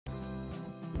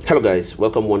Hello guys,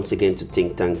 welcome once again to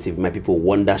Think Tank TV. My people,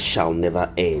 wonder shall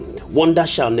never end. Wonder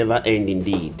shall never end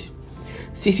indeed.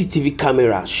 CCTV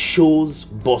camera shows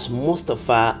Boss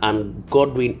Mustapha and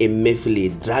Godwin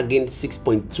Emefiele dragging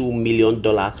 $6.2 million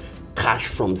cash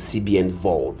from CBN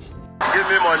vault. Give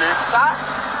me money. Sir?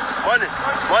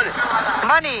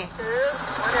 Money.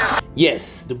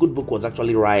 Yes, the good book was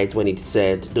actually right when it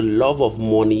said the love of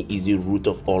money is the root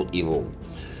of all evil.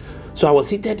 So I was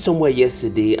seated somewhere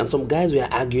yesterday and some guys were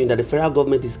arguing that the federal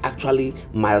government is actually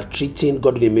maltreating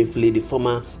Godwin Emefiele, the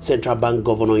former central bank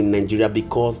governor in Nigeria,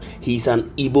 because he's an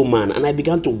Igbo man. And I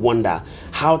began to wonder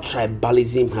how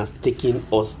tribalism has taken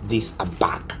us this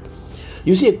aback.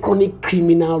 You see a chronic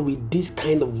criminal with this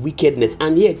kind of wickedness,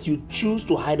 and yet you choose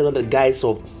to hide under the guise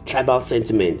of tribal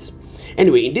sentiments.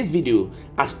 Anyway, in this video,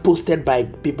 as posted by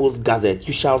People's Gazette,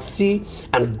 you shall see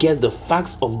and get the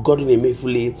facts of Godwin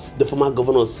Emefiele, the former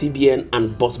governor of CBN,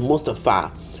 and Boss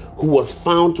Mustapha, who was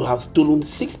found to have stolen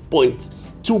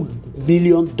 $6.2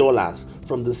 million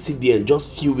from the CBN just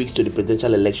few weeks to the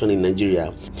presidential election in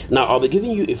Nigeria. Now, I'll be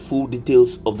giving you a full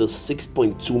details of the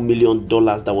 $6.2 million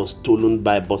that was stolen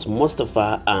by Boss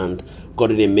Mustapha and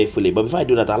Godwin Emefiele. But before I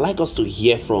do that, I'd like us to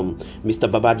hear from Mr.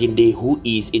 Babajide, who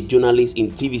is a journalist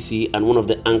in TVC and one of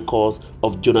the anchors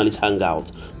of Journalist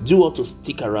Hangout. Do want to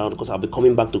stick around because I'll be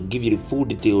coming back to give you the full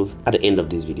details at the end of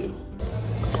this video.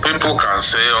 People can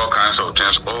say all kinds of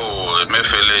things. Oh,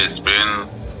 Emefiele is being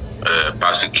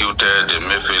persecuted,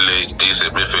 Emefiele is this,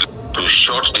 Emefiele, to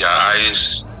shut their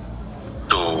eyes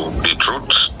to the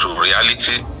truth, to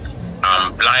reality,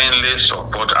 and blindly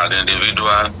support an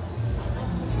individual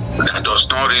that does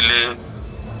not really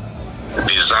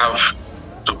deserve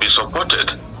to be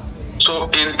supported. So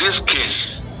in this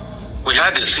case, we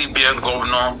had a CBN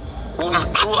governor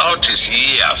whom throughout his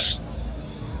years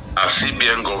as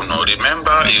CBN governor,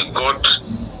 remember he got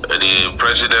the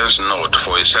president's note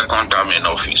for a second term in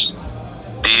office.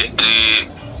 The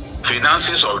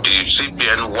finances of the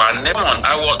CBN were never on.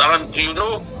 And you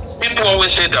know, people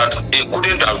always say that he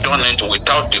couldn't have done it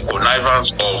without the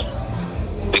connivance of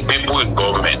the people in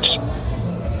government.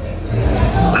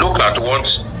 Look at what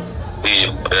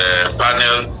the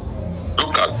panel,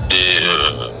 look at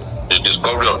the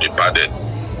discovery of the panel.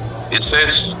 It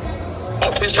says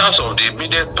officers of the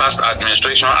immediate past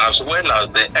administration as well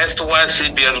as the erstwhile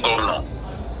CBN governor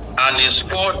and his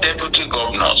 4 deputy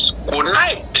governors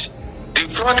connived,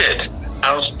 defrauded,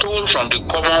 and stole from the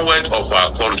commonwealth of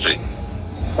our country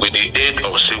with the aid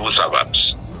of civil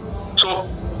servants. So,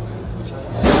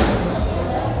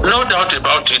 no doubt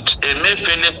about it,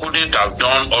 Emefiele couldn't have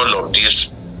done all of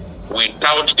this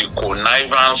without the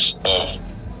connivance of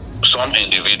some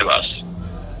individuals.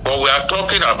 But we are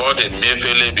talking about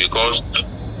Emefiele because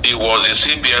he was a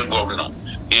CBN governor.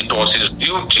 It was his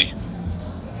duty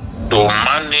to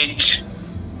manage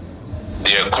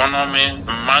the economy,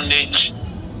 manage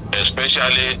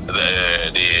especially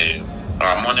the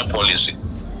money policy.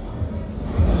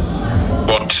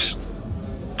 But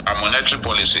monetary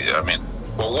policy,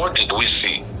 But what did we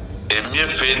see?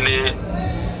 Emefiele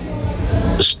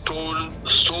stole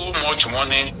so much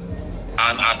money,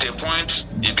 and at a point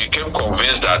he became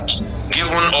convinced that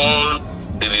given all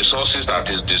the resources at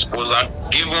his disposal,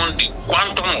 given the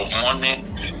quantum of money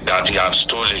that he had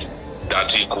stolen,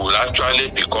 that he could actually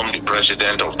become the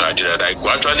president of Nigeria, that he could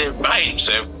actually buy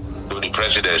himself to the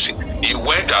presidency. He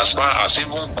went as far as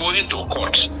even going to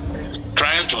court,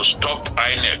 trying to stop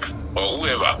INEC or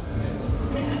whoever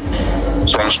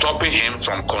from stopping him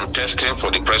from contesting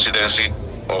for the presidency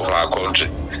of our country.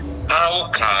 How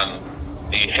can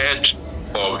the head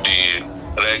of the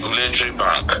regulatory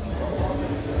bank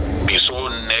be so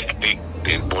neck-deep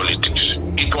in politics?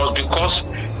 It was because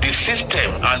the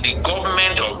system and the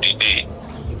government of the day,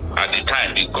 at the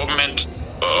time, the government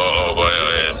of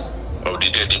the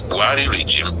day, the Buhari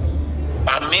regime,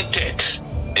 permitted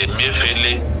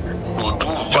Emefiele to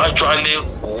do virtually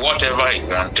whatever he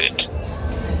wanted,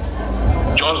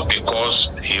 just because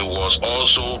he was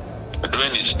also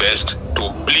doing his best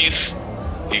to please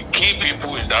the key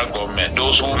people in that government,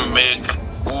 those who are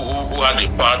the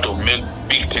power to make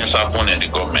big things happen in the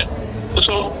government.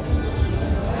 So,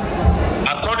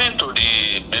 according to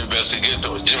the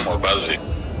investigator, Jim Obazi,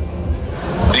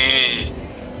 the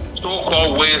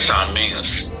so-called ways and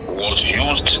means was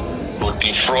used to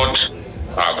defraud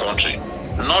our country.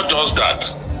 Not just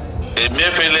that,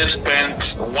 Emefiele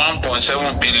spent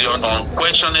 $1.7 billion on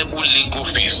questionable legal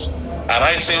fees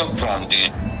arising from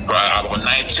about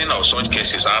 19 of such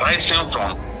cases arising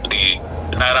from the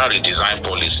Naira redesign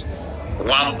policy.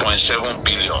 1.7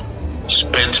 billion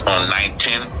spent on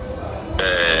 19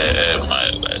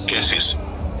 cases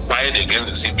filed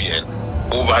against the CBN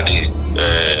over the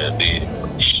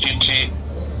shitty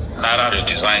Naira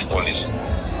redesign policy.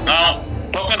 Now,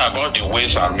 talking about the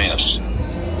ways and means,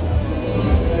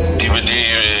 the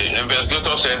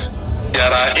investigator said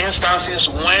there are instances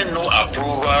when no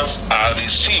approvals are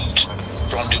received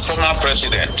from the former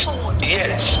president.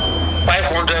 Yes,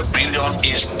 500 billion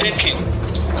is taken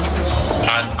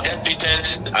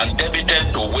and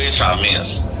debited to ways and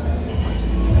means.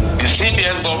 The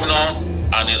CBN governor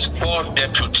and his 4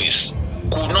 deputies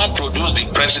could not produce the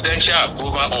presidential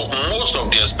approval of most of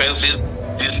the expenses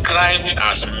described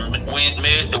as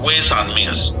ways and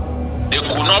means. They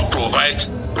could not provide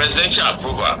presidential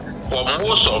approval for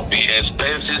most of the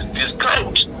expenses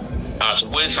described as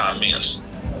ways and means.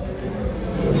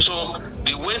 So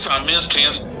the ways and means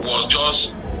things was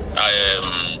just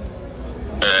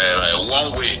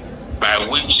one way by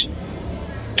which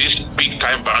these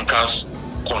big-time bankers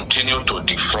continue to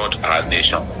defraud our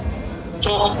nation.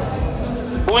 So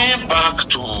going back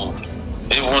to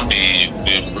even the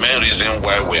main reason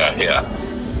why we are here,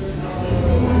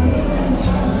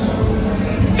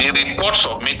 the report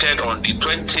submitted on the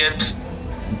 20th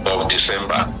of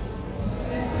December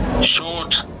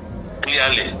showed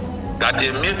clearly that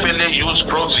Emefiele used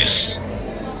proxies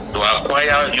to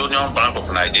acquire Union Bank of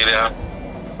Nigeria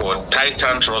for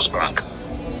Titan Trust Bank.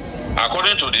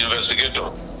 According to the investigator,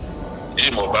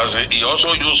 Jim Obaze, he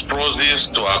also used proxies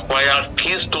to acquire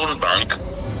Keystone Bank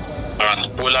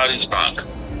and Polaris Bank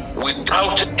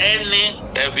without any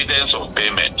evidence of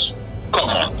payment. Come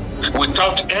on,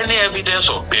 without any evidence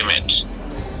of payment,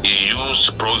 he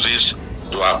used proxies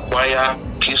to acquire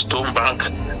Keystone Bank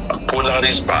and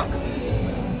Polaris Bank.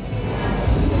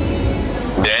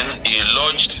 Then he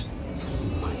lodged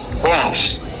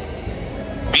funds,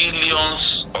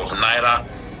 billions of naira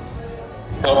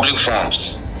public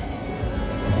funds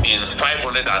in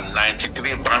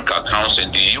 593 bank accounts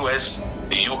in the US,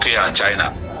 the UK, and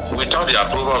China without the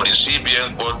approval of the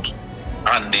CBN board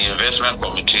and the investment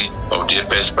committee of the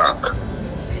Apex Bank.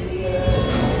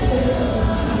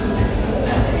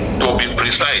 To be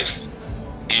precise,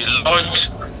 he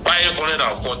lodged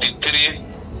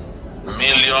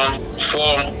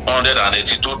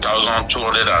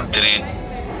 543,482,203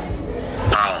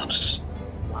 pounds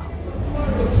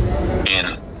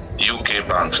in UK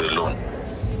banks alone.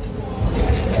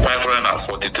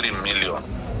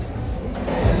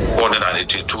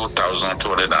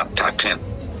 543,482,213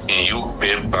 in UK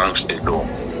banks alone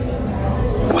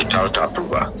without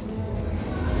approval.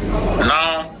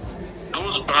 Now,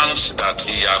 those banks that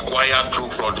he acquired through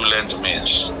fraudulent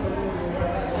means,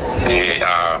 they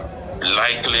are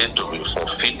likely to be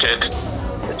forfeited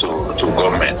to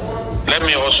government. Let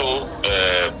me also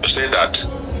say that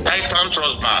Titan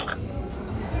Trust Bank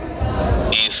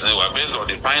is based on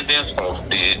the findings of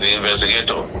the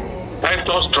investigator.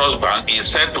 Titan Trust Bank is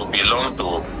said to belong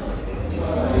to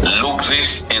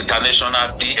Luxis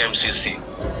International DMCC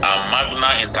and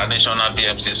Magna International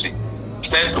DMCC,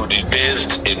 said to be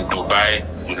based in Dubai,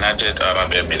 United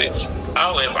Arab Emirates.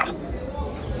 However,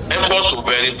 efforts to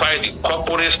verify the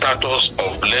corporate status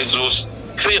of Lexus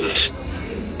failed,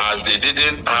 as they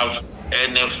didn't have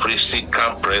any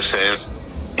physical presence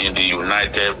in the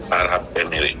United Arab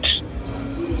Emirates.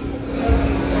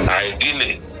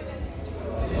 Ideally,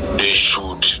 they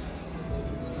should,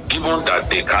 given that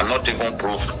they cannot even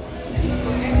prove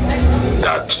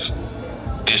that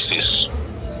this is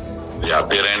their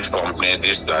parent company,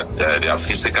 that they are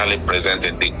physically present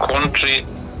in the country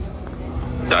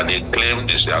that they claim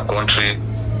is their country,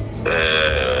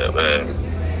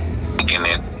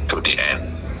 beginning to the end.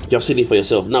 You've seen it for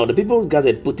yourself. Now, the People's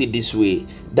Gazette put it this way,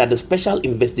 that the special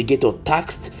investigator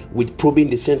tasked with probing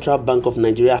the Central Bank of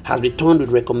Nigeria has returned with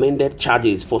recommended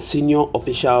charges for senior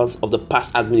officials of the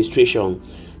past administration,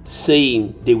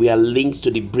 saying they were linked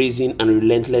to the brazen and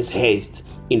relentless haste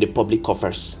in the public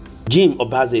coffers. Jim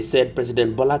Obaze said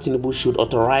President Bola Tinubu should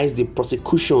authorize the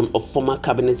prosecution of former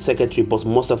Cabinet Secretary Boss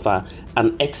Mustapha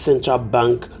and ex-Central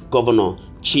Bank Governor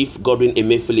Chief Godwin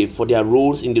Emefiele for their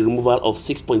roles in the removal of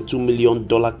 $6.2 million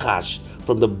cash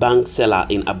from the bank cellar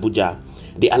in Abuja.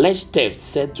 The alleged theft,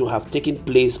 said to have taken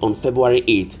place on February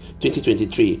 8,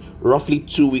 2023, roughly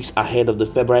 2 weeks ahead of the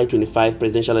February 25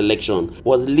 presidential election,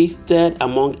 was listed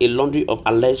among a laundry of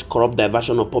alleged corrupt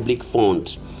diversion of public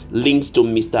funds linked to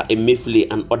Mr. Emefiele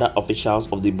and other officials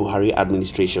of the Buhari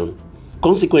administration.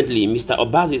 Consequently, Mr.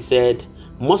 Obaze said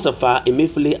Mustapha,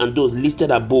 Emefiele, and those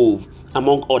listed above,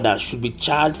 among others, should be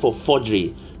charged for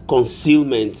forgery,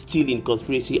 concealment, stealing,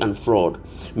 conspiracy, and fraud.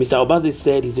 Mr. Obaze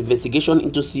said his investigation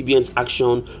into CBN's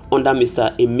action under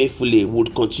Mr. Emefiele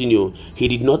would continue. He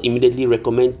did not immediately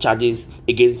recommend charges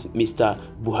against Mr.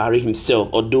 Buhari himself,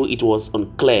 although it was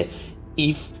unclear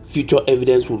if future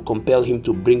evidence would compel him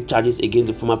to bring charges against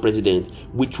the former president,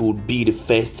 which would be the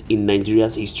first in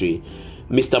Nigeria's history.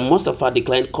 Mr. Mustapha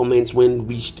declined comments when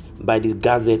reached by the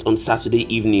Gazette on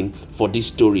Saturday evening for this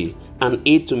story. An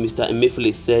aide to Mr.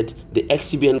 Emefiele said the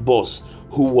CBN boss,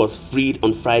 who was freed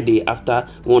on Friday after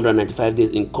 195 days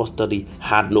in custody,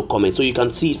 had no comment. So you can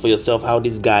see it for yourself how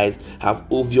these guys have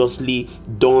obviously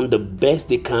done the best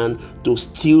they can to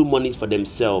steal monies for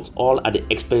themselves, all at the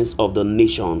expense of the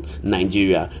nation,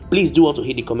 Nigeria. Please do also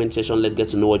hit the comment section. Let's get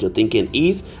to know what your thinking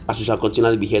is, as we shall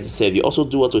continually be here to serve you. Also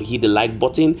do also hit the like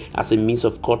button as a means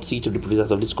of courtesy to the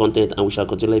producers of this content, and we shall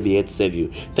continually be here to serve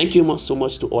you. Thank you so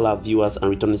much to all our viewers and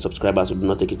returning subscribers who do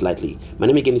not take it lightly. My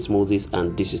name again is Moses,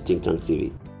 and this is Think Tank TV.